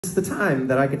It's the time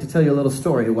that I get to tell you a little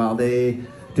story while they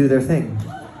do their thing.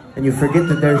 And you forget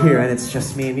that they're here and it's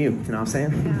just me and you know what I'm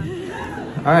saying?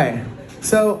 Yeah. All right,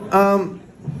 so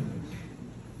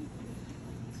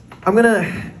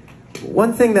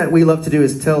one thing that we love to do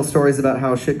is tell stories about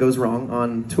how shit goes wrong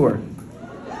on tour.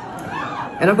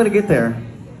 And I'm gonna get there.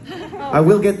 I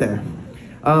will get there.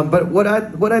 But what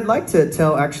I'd like to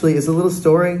tell actually is a little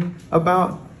story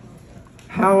about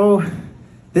how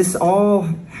this all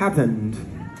happened.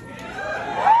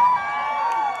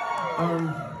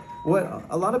 What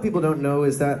a lot of people don't know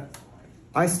is that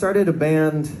I started a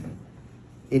band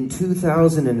in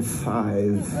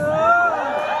 2005.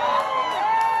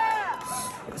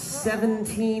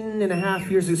 17 and a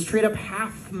half years ago, straight up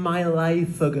half my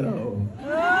life ago.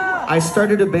 I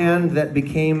started a band that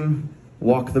became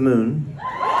Walk the Moon.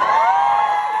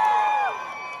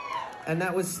 And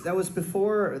that was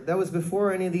before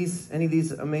any of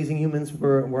these amazing humans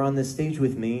were on this stage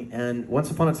with me. And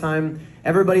once upon a time,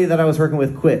 everybody that I was working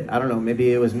with quit. I don't know,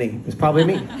 maybe it was me. It was probably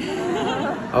me.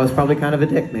 I was probably kind of a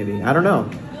dick, maybe. I don't know.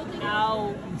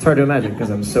 It's hard to imagine because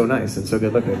I'm so nice and so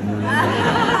good looking.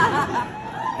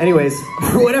 Anyways,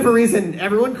 for whatever reason,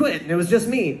 everyone quit, and it was just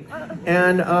me.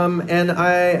 And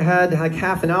I had like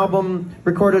half an album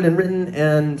recorded and written,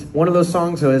 and one of those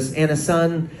songs was Anna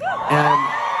Sun, and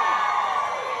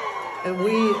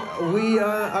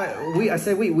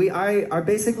I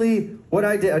basically, what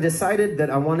I did, I decided that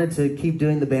I wanted to keep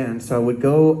doing the band, so I would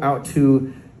go out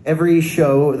to every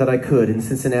show that I could in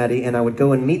Cincinnati, and I would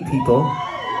go and meet people.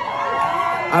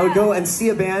 I would go and see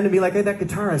a band and be like, hey, that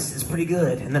guitarist is pretty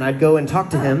good. And then I'd go and talk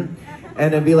to him,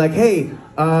 and I'd be like, hey,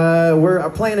 we're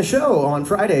playing a show on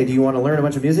Friday. Do you want to learn a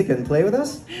bunch of music and play with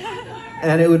us?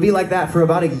 And it would be like that for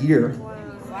about a year.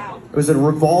 It was a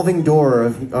revolving door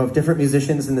of different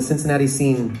musicians in the Cincinnati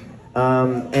scene.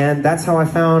 And that's how I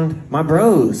found my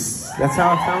bros. That's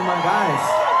how I found my guys.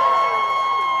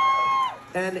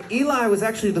 And Eli was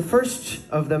actually the first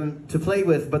of them to play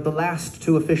with, but the last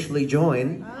to officially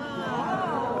join.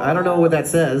 I don't know what that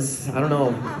says. I don't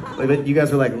know. But you guys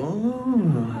were like,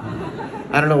 oh.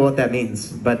 I don't know what that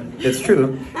means, but it's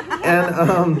true.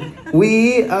 And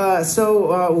we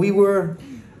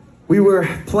were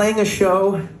playing a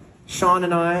show. Sean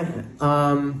and I,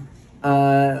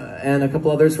 and a couple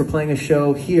others were playing a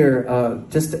show here,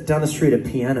 just down the street at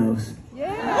Pianos. Yeah.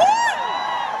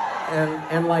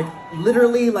 And like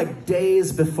literally like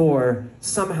days before,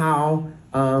 somehow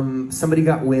somebody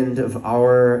got wind of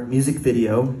our music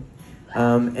video,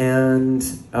 and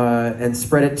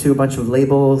spread it to a bunch of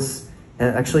labels.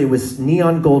 And actually, it was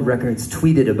Neon Gold Records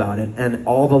tweeted about it, and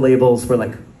all the labels were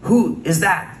like, "Who is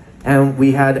that?" And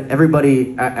we had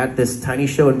everybody at this tiny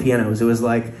show in Pianos. It was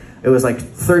like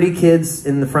 30 kids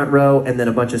in the front row, and then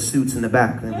a bunch of suits in the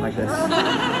back, and like this.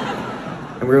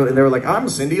 And they were like, "I'm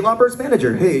Cyndi Lauper's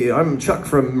manager. Hey, I'm Chuck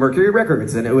from Mercury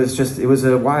Records." And it was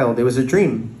a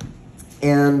dream.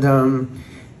 And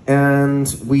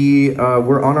we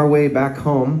were on our way back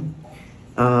home,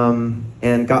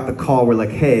 and got the call. We're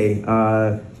like, "Hey,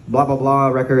 blah blah blah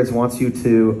Records wants you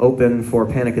to open for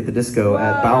Panic at the Disco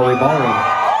at Bowery Ballroom."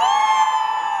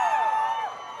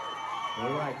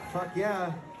 We're like, "Fuck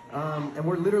yeah!" And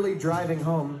we're literally driving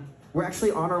home. We're actually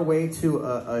on our way to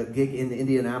a gig in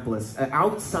Indianapolis,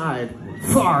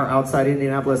 far outside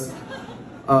Indianapolis,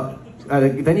 at a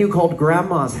venue called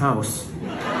Grandma's House.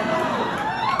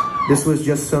 This was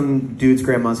just some dude's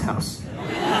grandma's house.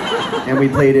 And we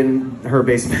played in her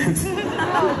basement.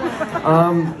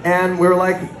 And we were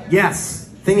like, yes.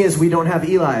 Thing is, we don't have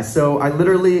Eli. So I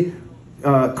literally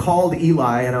called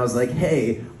Eli and I was like,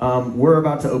 hey, we're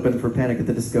about to open for Panic at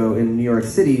the Disco in New York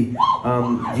City.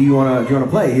 Do you wanna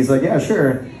play? He's like, yeah,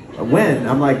 sure. When?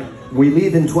 I'm like, we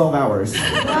leave in 12 hours.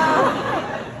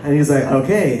 And he's like,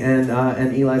 okay. And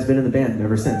Eli's been in the band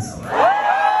ever since.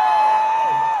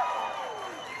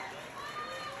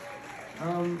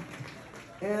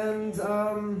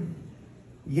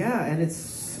 Yeah, and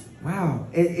it's, wow,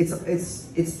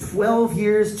 it's 12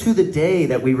 years to the day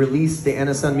that we released the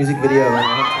Anna Sun music video.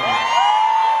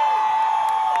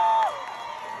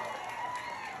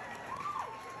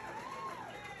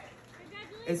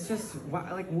 It's just,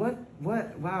 like,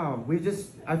 wow,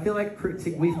 I feel like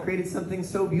we've created something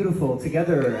so beautiful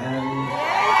together, and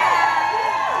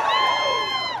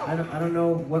I don't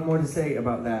know what more to say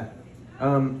about that,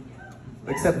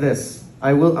 except this.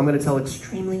 I'm going to tell an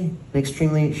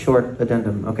extremely short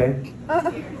addendum, okay?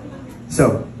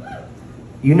 So,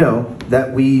 you know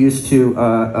that we used to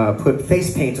put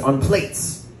face paint on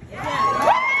plates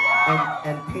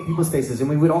and paint people's faces, and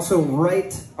we would also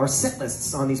write our set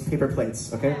lists on these paper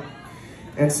plates, okay?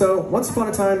 And so, once upon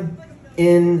a time,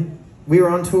 in we were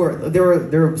on tour.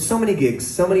 There were so many gigs,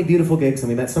 so many beautiful gigs, and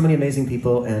we met so many amazing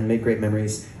people and made great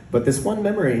memories. But this one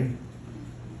memory,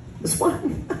 this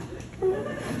one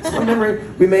memory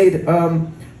we made.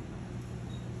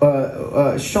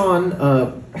 Sean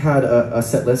had a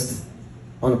set list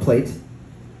on a plate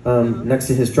next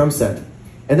to his drum set.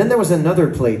 And then there was another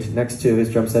plate next to his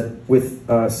drum set with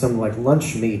some like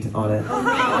lunch meat on it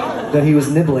that he was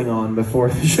nibbling on before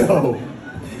the show.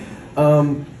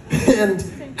 And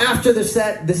after the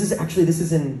set, this is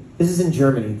in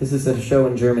Germany. This is a show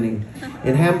in Germany,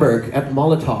 in Hamburg at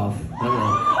Molotov. I don't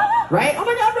know. Right? Oh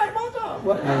my God! Right, Molotov.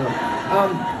 What? I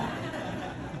don't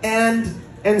know.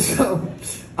 And so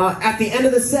at the end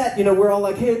of the set, you know, we're all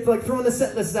like, hey, like throwing the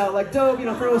set list out, like dope, you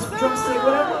know, throw a drumstick,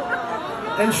 whatever.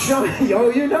 And Sean, oh,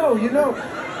 you know.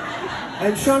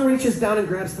 And Sean reaches down and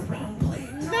grabs the wrong plate.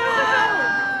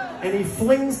 No! And he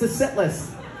flings the set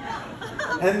list.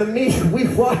 And the meat, we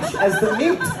watch as the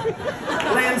meat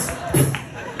lands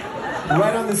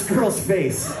right on this girl's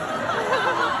face.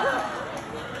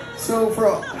 So for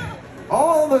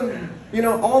all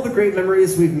the great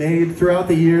memories we've made throughout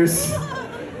the years,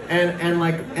 and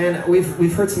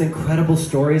we've heard some incredible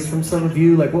stories from some of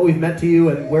you, like what we've meant to you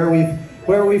and where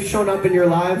we've shown up in your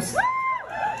lives.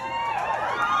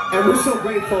 And we're so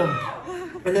grateful.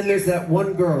 And then there's that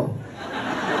one girl.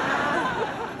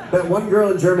 That one girl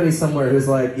in Germany somewhere who's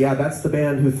like, yeah, that's the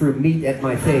band who threw meat at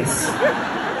my face.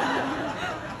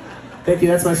 Thank you,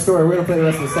 that's my story. We're gonna play the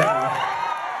rest of the set now.